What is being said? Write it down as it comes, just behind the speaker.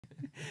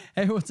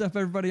Hey, what's up,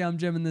 everybody? I'm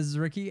Jim, and this is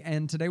Ricky,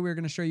 and today we're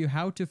going to show you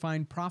how to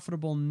find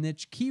profitable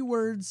niche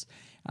keywords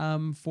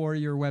for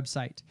your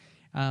website.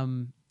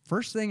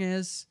 First thing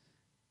is,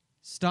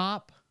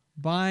 stop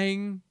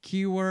buying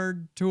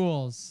keyword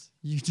tools.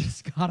 You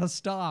just got to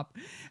stop.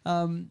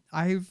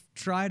 I've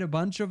tried a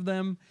bunch of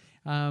them,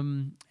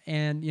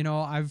 and, you know,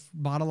 I've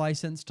bought a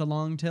license to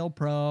Longtail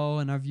Pro,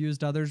 and I've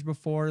used others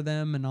before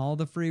them and all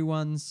the free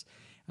ones,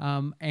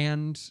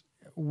 and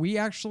we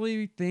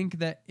actually think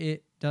that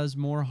it does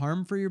more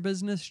harm for your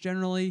business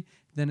generally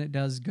than it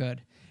does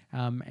good.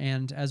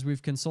 And as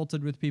we've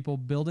consulted with people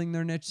building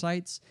their niche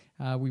sites,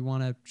 we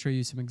want to show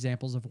you some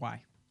examples of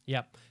why.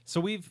 Yep.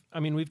 So we've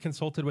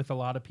consulted with a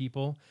lot of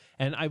people,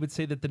 and I would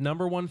say that the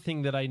number one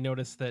thing that I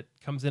notice that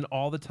comes in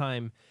all the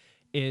time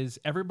is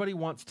everybody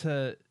wants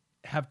to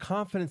have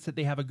confidence that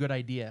they have a good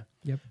idea.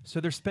 Yep. So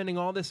they're spending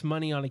all this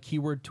money on a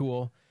keyword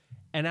tool,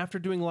 and after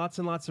doing lots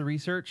and lots of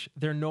research,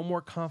 they're no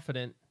more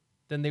confident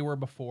than they were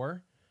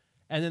before.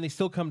 And then they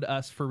still come to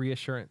us for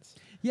reassurance.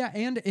 Yeah,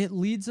 and it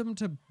leads them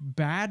to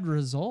bad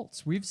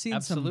results. We've seen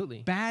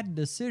some bad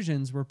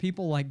decisions where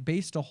people like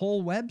based a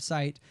whole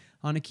website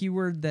on a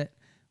keyword that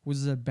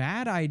was a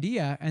bad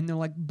idea, and they're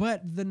like,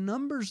 but the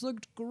numbers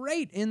looked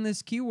great in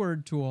this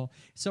keyword tool.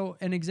 So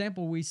an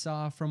example we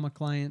saw from a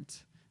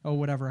client,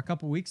 a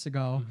couple weeks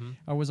ago,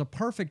 was a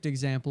perfect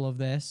example of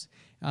this.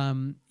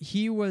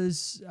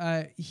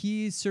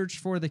 He searched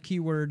for the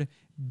keyword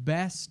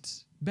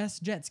best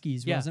jet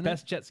skis, wasn't it?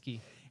 Best jet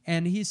ski.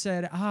 And he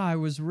said, I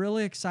was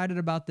really excited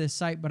about this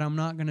site, but I'm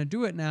not going to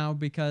do it now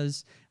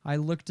because I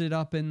looked it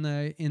up in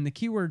the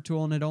keyword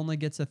tool and it only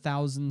gets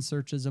 1,000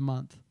 searches a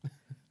month.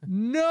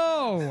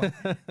 No,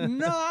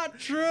 not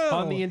true.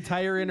 On the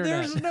entire internet.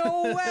 There's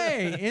no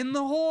way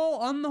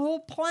on the whole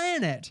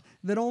planet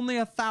that only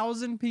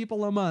 1,000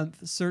 people a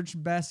month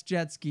search best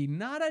jet ski.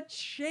 Not a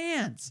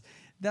chance.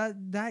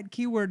 That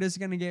keyword is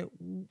going to get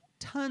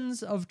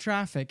tons of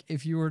traffic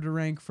if you were to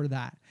rank for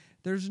that.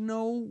 There's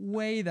no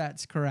way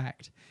that's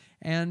correct.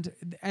 And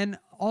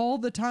all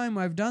the time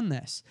I've done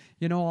this,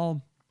 you know,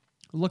 I'll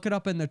look it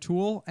up in the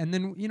tool, and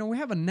then, you know, we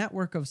have a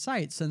network of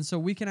sites, and so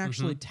we can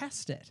actually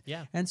test it.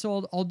 Yeah. And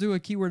so I'll do a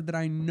keyword that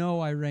I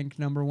know I rank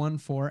 #1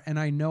 for, and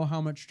I know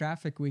how much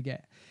traffic we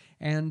get.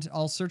 And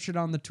I'll search it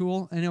on the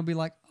tool, and it'll be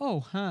like,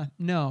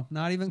 no,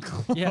 not even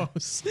close. Yeah.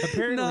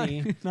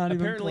 Apparently, not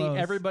even close.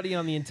 Everybody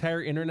on the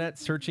entire internet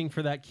searching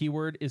for that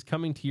keyword is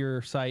coming to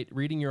your site,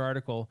 reading your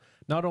article.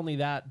 Not only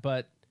that,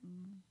 but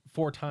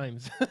 4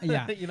 times.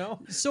 Yeah. You know?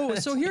 So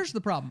here's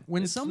the problem.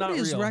 When somebody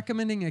is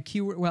recommending a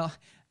keyword, well,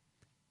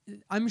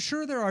 I'm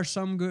sure there are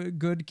some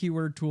good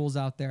keyword tools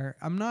out there.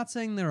 I'm not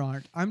saying there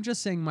aren't. I'm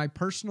just saying my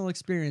personal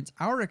experience,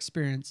 our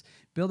experience,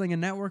 building a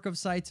network of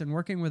sites and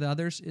working with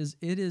others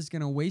is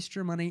going to waste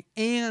your money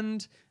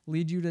and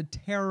lead you to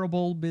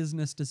terrible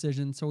business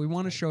decisions. So we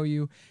want to show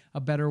you a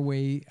better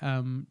way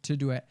to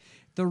do it.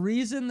 The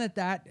reason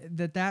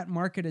that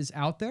market is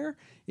out there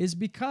is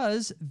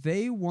because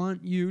they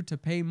want you to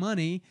pay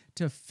money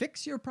to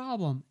fix your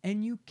problem,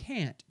 and you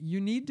can't. You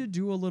need to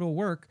do a little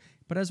work,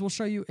 but as we'll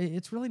show you,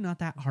 it's really not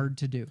that hard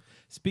to do.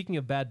 Speaking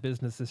of bad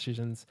business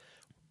decisions,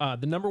 the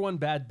 #1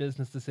 bad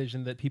business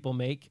decision that people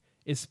make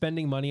is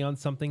spending money on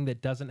something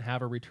that doesn't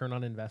have a return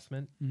on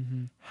investment.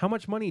 How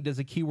much money does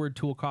a keyword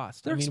tool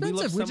cost? They're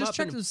expensive. We just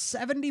checked, it was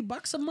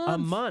 $70 a month. A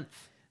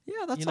month.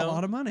 Yeah, that's a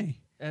lot of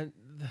money. And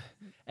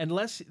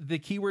unless the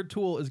keyword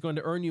tool is going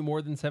to earn you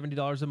more than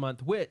 $70 a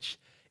month, which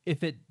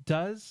if it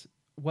does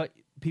what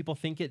people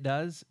think it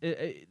does,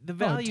 the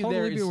value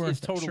there is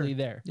totally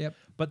there. Yep.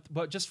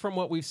 But just from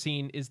what we've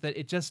seen is that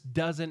it just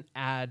doesn't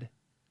add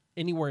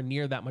anywhere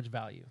near that much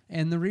value.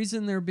 And the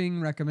reason they're being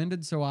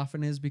recommended so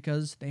often is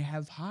because they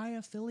have high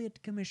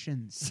affiliate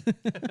commissions.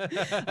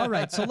 All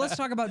right, so let's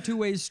talk about 2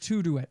 ways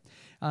to do it.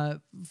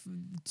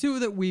 2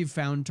 that we've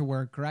found to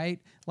work, right?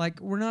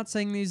 Like, we're not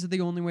saying these are the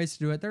only ways to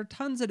do it. There are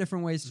tons of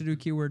different ways to do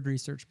keyword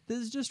research. This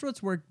is just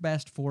what's worked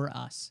best for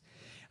us.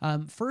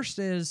 First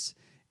is,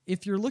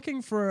 if you're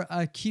looking for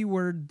a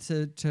keyword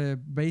to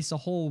base a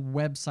whole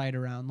website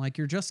around, like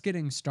you're just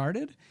getting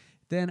started,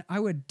 then I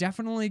would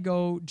definitely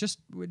go,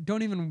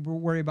 don't even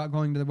worry about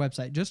going to the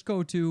website. Just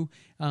go to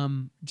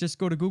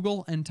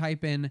Google and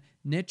type in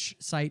niche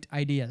site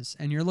ideas.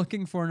 And you're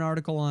looking for an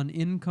article on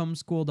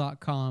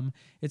incomeschool.com.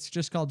 It's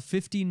just called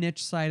 50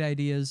 niche site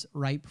ideas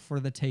ripe for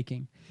the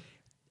taking.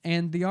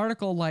 And the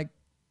article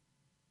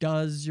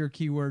does your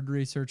keyword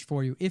research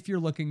for you if you're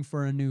looking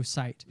for a new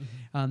site.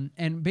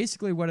 And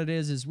basically what it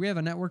is we have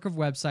a network of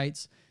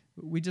websites.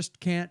 We just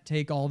can't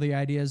take all the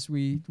ideas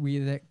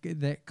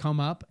that come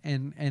up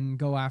and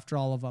go after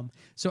all of them.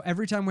 So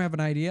every time we have an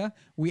idea,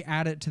 we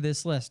add it to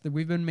this list.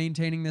 We've been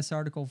maintaining this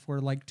article for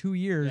like 2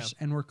 years,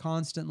 and we're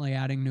constantly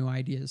adding new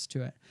ideas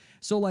to it.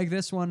 So like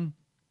this one,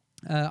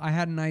 I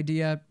had an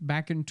idea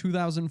back in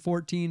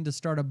 2014 to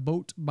start a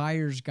boat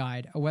buyer's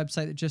guide, a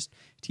website that just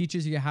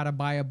teaches you how to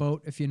buy a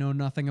boat if you know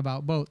nothing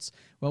about boats.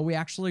 Well, we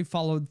actually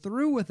followed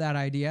through with that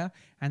idea,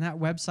 and that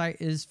website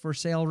is for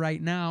sale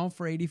right now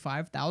for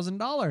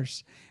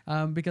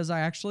 $85,000 because I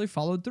actually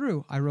followed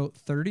through. I wrote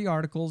 30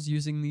 articles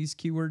using these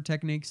keyword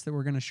techniques that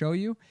we're going to show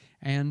you,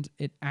 and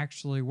it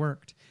actually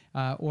worked.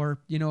 Or,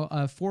 you know,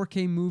 a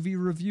 4K movie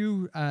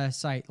review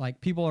site, like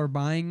people are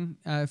buying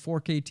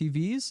 4K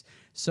TVs.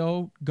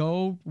 So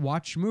go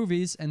watch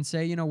movies and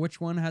say, you know, which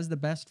one has the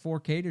best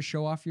 4K to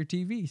show off your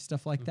TV,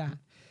 stuff like that.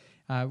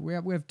 We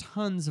have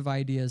tons of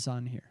ideas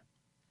on here.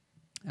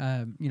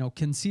 You know,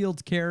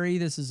 concealed carry.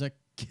 This is a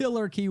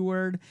killer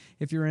keyword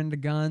if you're into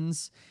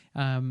guns.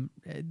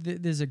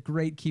 This is a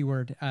great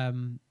keyword.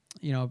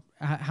 You know,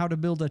 how to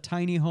build a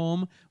tiny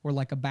home or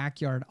like a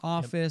backyard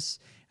office.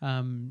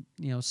 You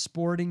know,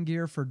 sporting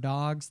gear for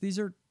dogs. These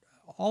are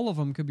all of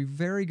them could be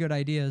very good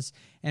ideas,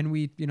 and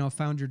we, you know,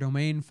 found your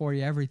domain for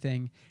you,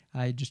 everything.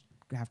 I just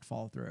have to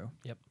follow through.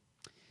 Yep.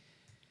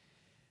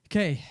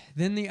 Okay,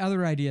 then the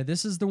other idea.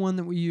 This is the one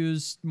that we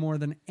use more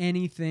than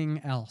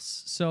anything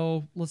else.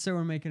 So let's say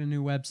we're making a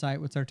new website.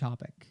 What's our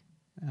topic?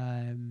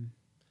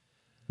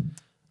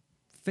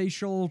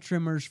 Facial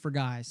trimmers for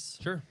guys.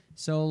 Sure.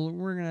 So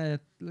we're going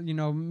to, you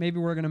know, maybe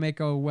we're going to make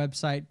a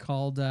website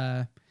called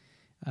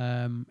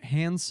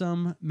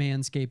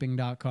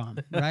handsomemanscaping.com,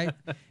 right?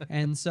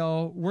 And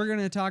so we're going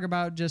to talk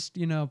about just,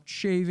 you know,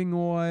 shaving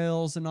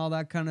oils and all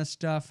that kind of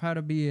stuff, how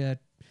to do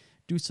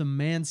some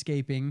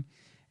manscaping.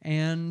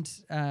 And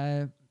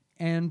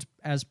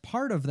as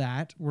part of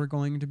that, we're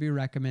going to be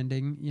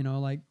recommending, you know,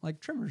 like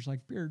trimmers,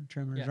 like beard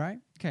trimmers, right?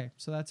 Okay,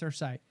 so that's our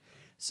site.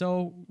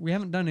 So we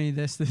haven't done any of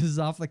this. This is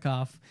off the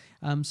cuff.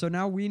 So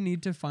now we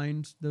need to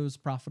find those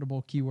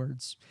profitable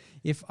keywords.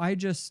 If I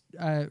just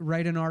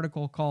write an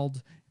article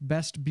called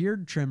Best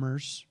Beard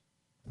Trimmers,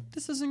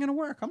 this isn't going to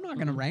work. I'm not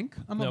going to rank.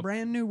 I'm a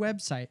brand new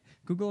website.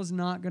 Google is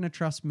not going to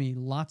trust me.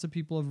 Lots of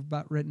people have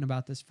written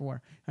about this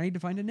before. I need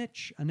to find a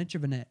niche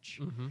of a niche.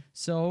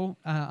 So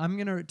I'm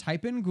going to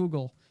type in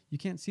Google. You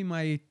can't see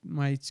my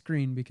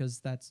screen because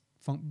that's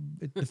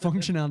the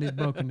functionality is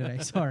broken today.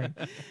 Sorry.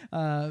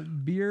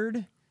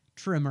 Beard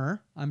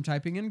trimmer. I'm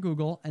typing in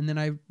Google, and then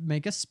I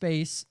make a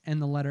space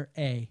and the letter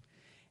A.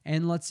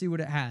 And let's see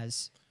what it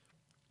has.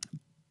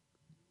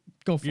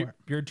 Go for it.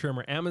 Beard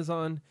trimmer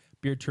Amazon,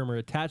 beard trimmer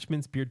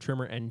attachments, beard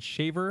trimmer and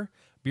shaver,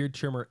 beard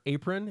trimmer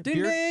apron.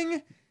 Ding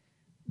ding!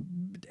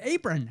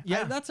 Apron.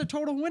 Yeah. That's a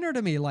total winner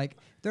to me. Like,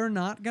 there are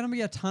not going to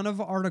be a ton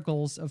of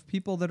articles of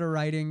people that are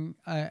writing,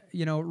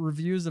 you know,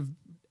 reviews of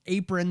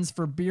aprons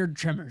for beard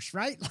trimmers,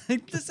 right?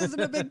 Like, this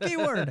isn't a big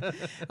keyword.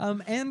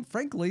 And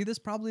frankly, this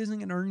probably isn't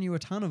going to earn you a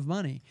ton of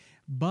money,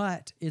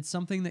 but it's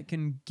something that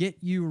can get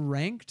you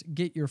ranked,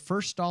 get your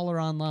first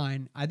dollar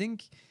online. I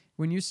think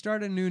when you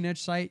start a new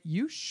niche site,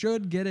 you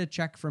should get a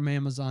check from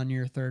Amazon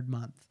your third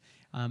month.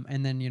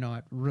 And then, you know,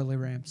 it really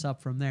ramps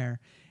up from there.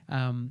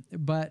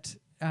 But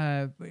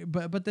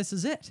this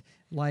is it.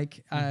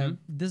 Like,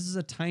 this is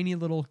a tiny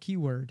little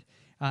keyword.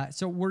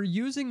 So we're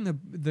using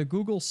the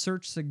Google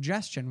search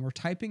suggestion. We're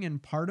typing in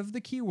part of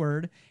the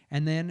keyword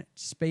and then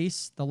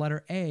space the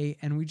letter A,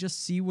 and we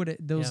just see what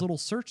those little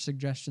search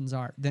suggestions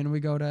are. Then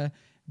we go to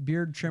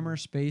beard trimmer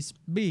space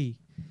B,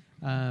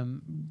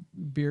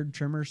 beard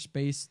trimmer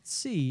space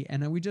C,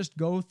 and then we just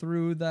go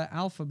through the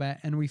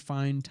alphabet and we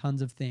find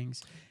tons of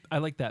things. I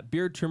like that.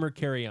 Beard trimmer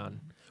carry-on.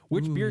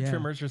 Which beard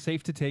trimmers are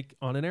safe to take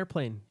on an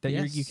airplane that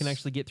you can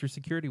actually get through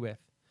security with?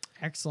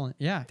 Excellent.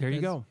 Yeah. There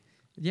you go.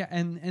 Yeah,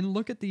 and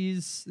look at the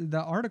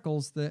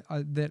articles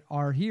that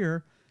are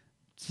here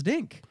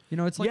stink. You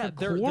know, it's like a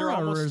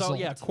Quora result.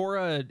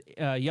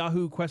 Quora,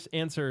 Yahoo Quest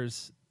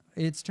Answers.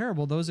 It's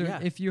terrible. Those are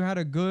if you had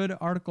a good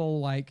article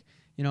like,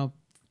 you know,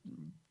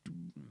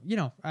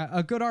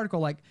 a good article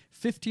like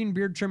 15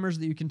 beard trimmers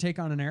that you can take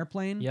on an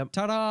airplane. Yep.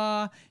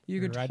 Ta-da!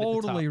 You could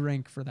totally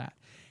rank for that.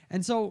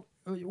 And so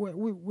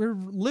we're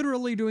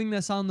literally doing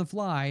this on the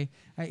fly.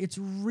 It's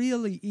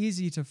really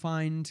easy to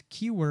find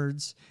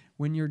keywords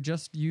when you're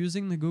just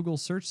using the Google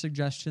search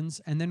suggestions,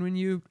 and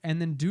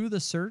then do the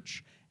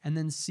search and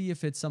then see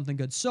if it's something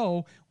good.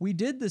 So we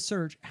did the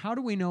search. How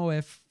do we know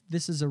if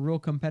this is a real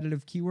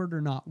competitive keyword or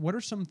not? What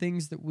are some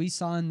things that we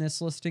saw in this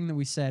listing that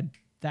we said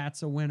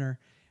that's a winner?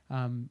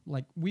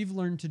 Like, we've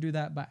learned to do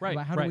that, but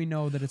how do we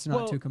know that it's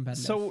not too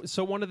competitive?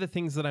 So one of the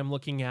things that I'm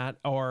looking at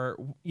are,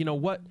 you know,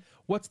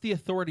 what's the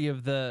authority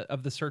of the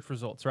search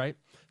results, right?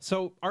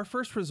 So our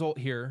first result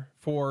here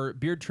for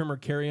beard trimmer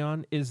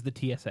carry-on is the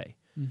TSA.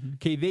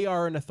 Okay, they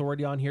are an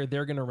authority on here.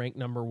 They're going to rank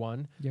number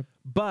 1. Yep.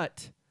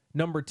 But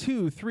number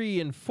 2, 3,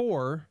 and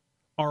 4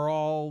 are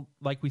all,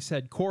 like we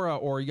said,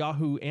 Quora or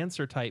Yahoo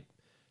answer type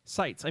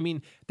sites. I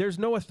mean, there's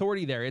no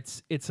authority there.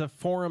 It's a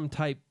forum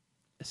type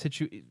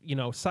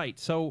site.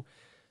 So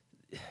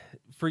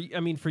for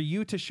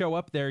you to show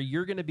up there,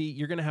 you're going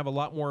to have a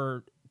lot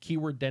more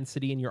keyword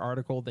density in your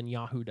article than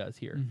Yahoo does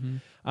here.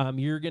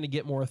 You're going to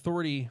get more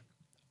authority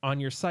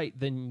on your site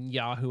than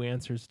Yahoo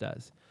Answers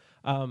does.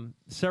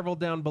 Several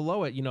down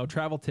below it,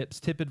 Travel Tips,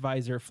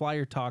 TipAdvisor,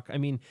 Flyer Talk. I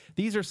mean,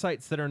 these are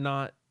sites that are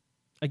not,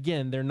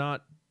 again, they're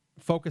not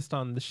focused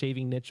on the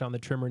shaving niche, on the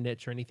trimmer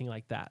niche, or anything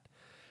like that.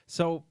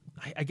 So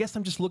I guess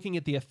I'm just looking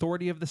at the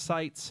authority of the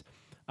sites,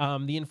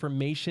 the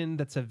information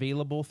that's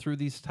available through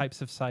these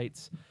types of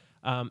sites.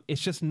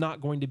 It's just not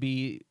going to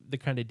be the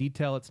kind of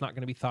detail. It's not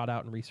going to be thought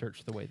out and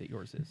researched the way that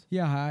yours is.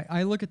 Yeah,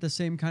 I look at the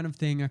same kind of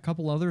thing. A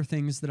couple other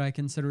things that I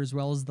consider as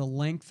well is the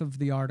length of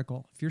the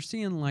article. If you're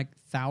seeing like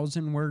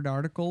 1,000-word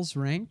articles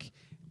rank,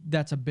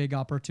 that's a big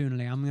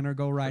opportunity. I'm going to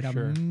go write a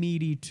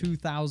meaty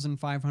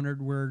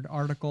 2,500-word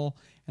article,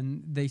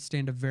 and they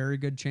stand a very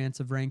good chance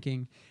of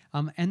ranking.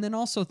 And then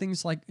also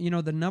things like,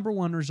 the number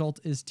one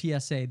result is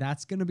TSA.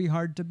 That's going to be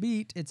hard to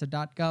beat. It's a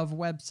 .gov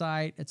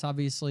website. It's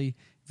obviously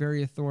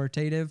very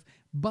authoritative,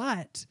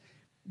 but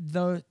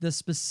the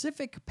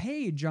specific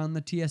page on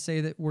the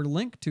TSA that we're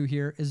linked to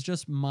here is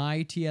just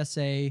my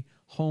TSA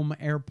home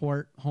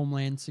airport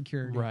homeland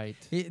security. Right.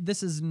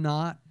 This is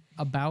not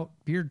about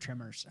beard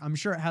trimmers. I'm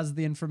sure it has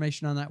the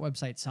information on that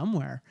website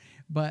somewhere,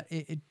 but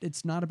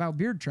it's not about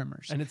beard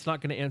trimmers. And it's not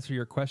going to answer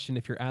your question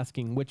if you're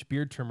asking which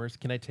beard trimmers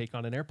can I take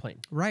on an airplane.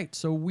 Right.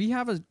 So we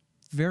have a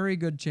very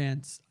good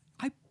chance.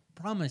 I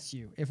promise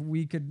you, if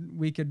we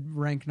could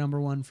rank number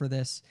one for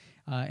this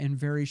in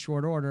very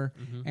short order.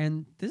 Mm-hmm.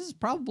 And this is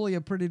probably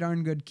a pretty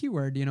darn good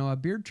keyword. A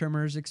beard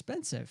trimmer is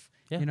expensive.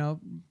 Yeah.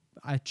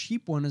 A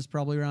cheap one is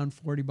probably around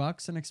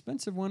 $40. An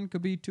expensive one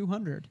could be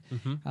 $200.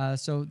 Mm-hmm.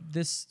 So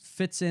this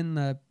fits in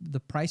the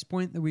price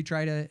point that we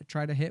try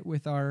to hit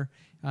with our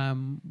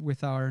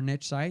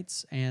niche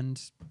sites,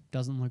 and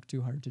doesn't look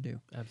too hard to do.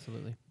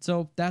 Absolutely.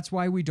 So that's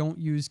why we don't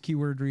use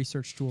keyword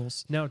research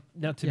tools. Now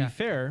to be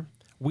fair,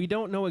 we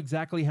don't know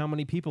exactly how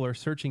many people are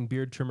searching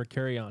beard trimmer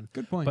carry-on.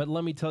 Good point. But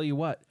let me tell you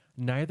what.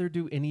 Neither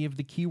do any of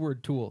the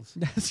keyword tools.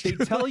 They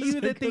true. tell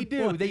you That's that they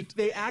do.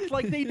 They act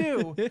like they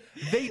do.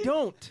 They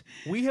don't.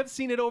 We have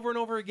seen it over and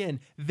over again.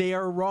 They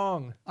are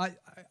wrong.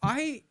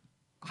 I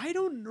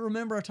don't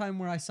remember a time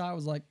where I saw it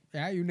was like,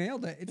 yeah, you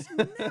nailed it. It's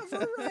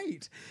never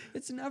right.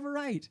 It's never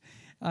right.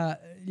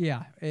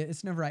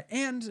 It's never right.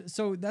 And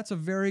so that's a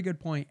very good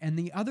point. And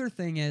the other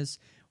thing is,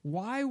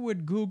 why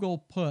would Google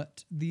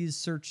put these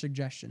search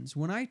suggestions?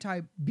 When I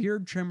type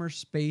beard trimmer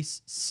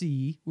space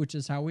C, which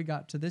is how we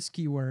got to this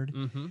keyword,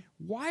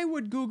 why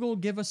would Google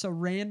give us a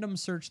random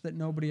search that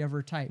nobody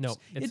ever types? No,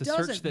 it's it a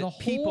doesn't. search that the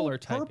people whole are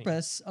typing.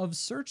 purpose of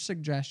search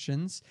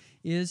suggestions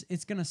is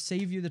it's going to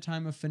save you the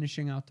time of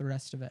finishing out the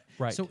rest of it.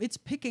 Right. So it's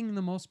picking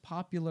the most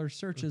popular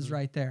searches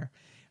right there.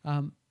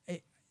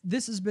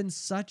 This has been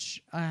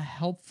such a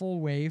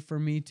helpful way for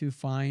me to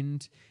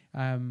find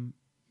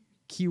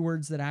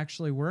keywords that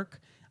actually work.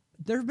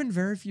 There have been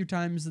very few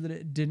times that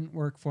it didn't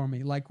work for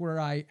me, like where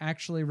I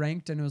actually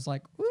ranked and it was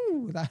like,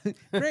 ooh,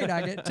 great,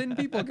 I get 10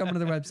 people coming to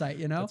the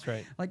website, That's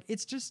right. Like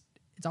it's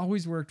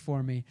always worked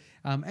for me.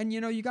 And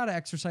you got to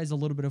exercise a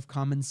little bit of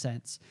common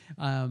sense.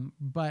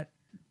 But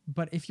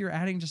if you're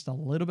adding just a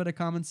little bit of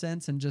common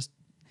sense and just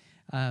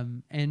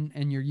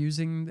and you're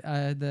using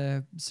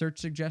the search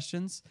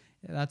suggestions,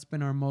 that's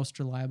been our most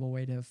reliable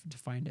way to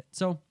find it.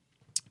 So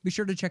be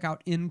sure to check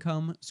out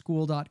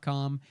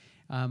incomeschool.com.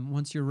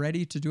 Once you're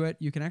ready to do it,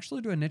 you can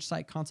actually do a niche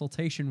site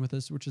consultation with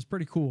us, which is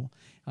pretty cool.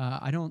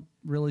 I don't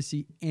really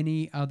see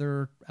any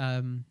other,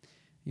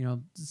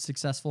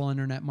 successful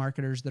internet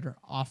marketers that are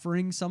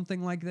offering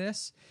something like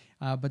this.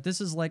 But this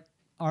is like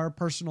our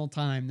personal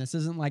time. This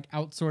isn't like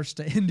outsourced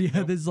to India.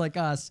 Nope. This is like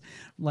us.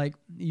 Like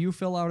you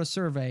fill out a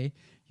survey.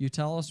 You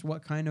tell us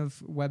what kind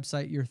of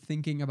website you're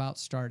thinking about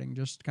starting,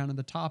 just kind of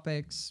the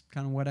topics,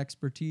 kind of what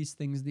expertise,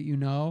 things that you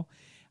know.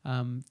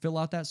 Fill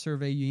out that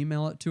survey. You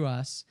email it to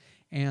us.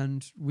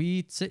 And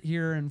we sit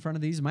here in front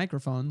of these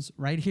microphones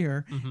right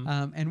here,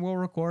 and we'll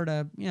record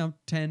a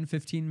 10,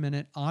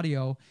 15-minute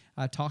audio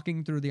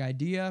talking through the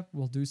idea.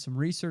 We'll do some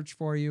research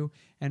for you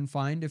and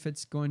find if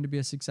it's going to be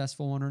a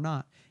successful one or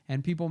not.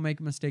 And people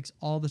make mistakes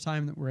all the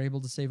time that we're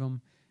able to save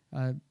them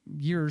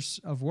years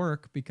of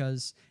work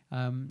because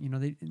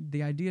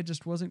the idea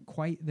just wasn't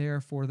quite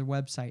there for the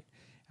website.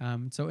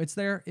 So it's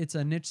there. It's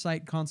a niche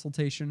site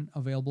consultation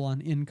available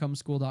on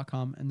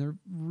incomeschool.com, and they're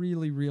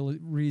really, really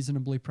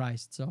reasonably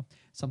priced. So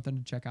something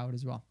to check out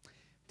as well.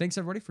 Thanks,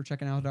 everybody, for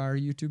checking out our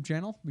YouTube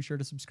channel. Be sure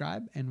to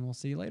subscribe, and we'll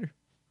see you later.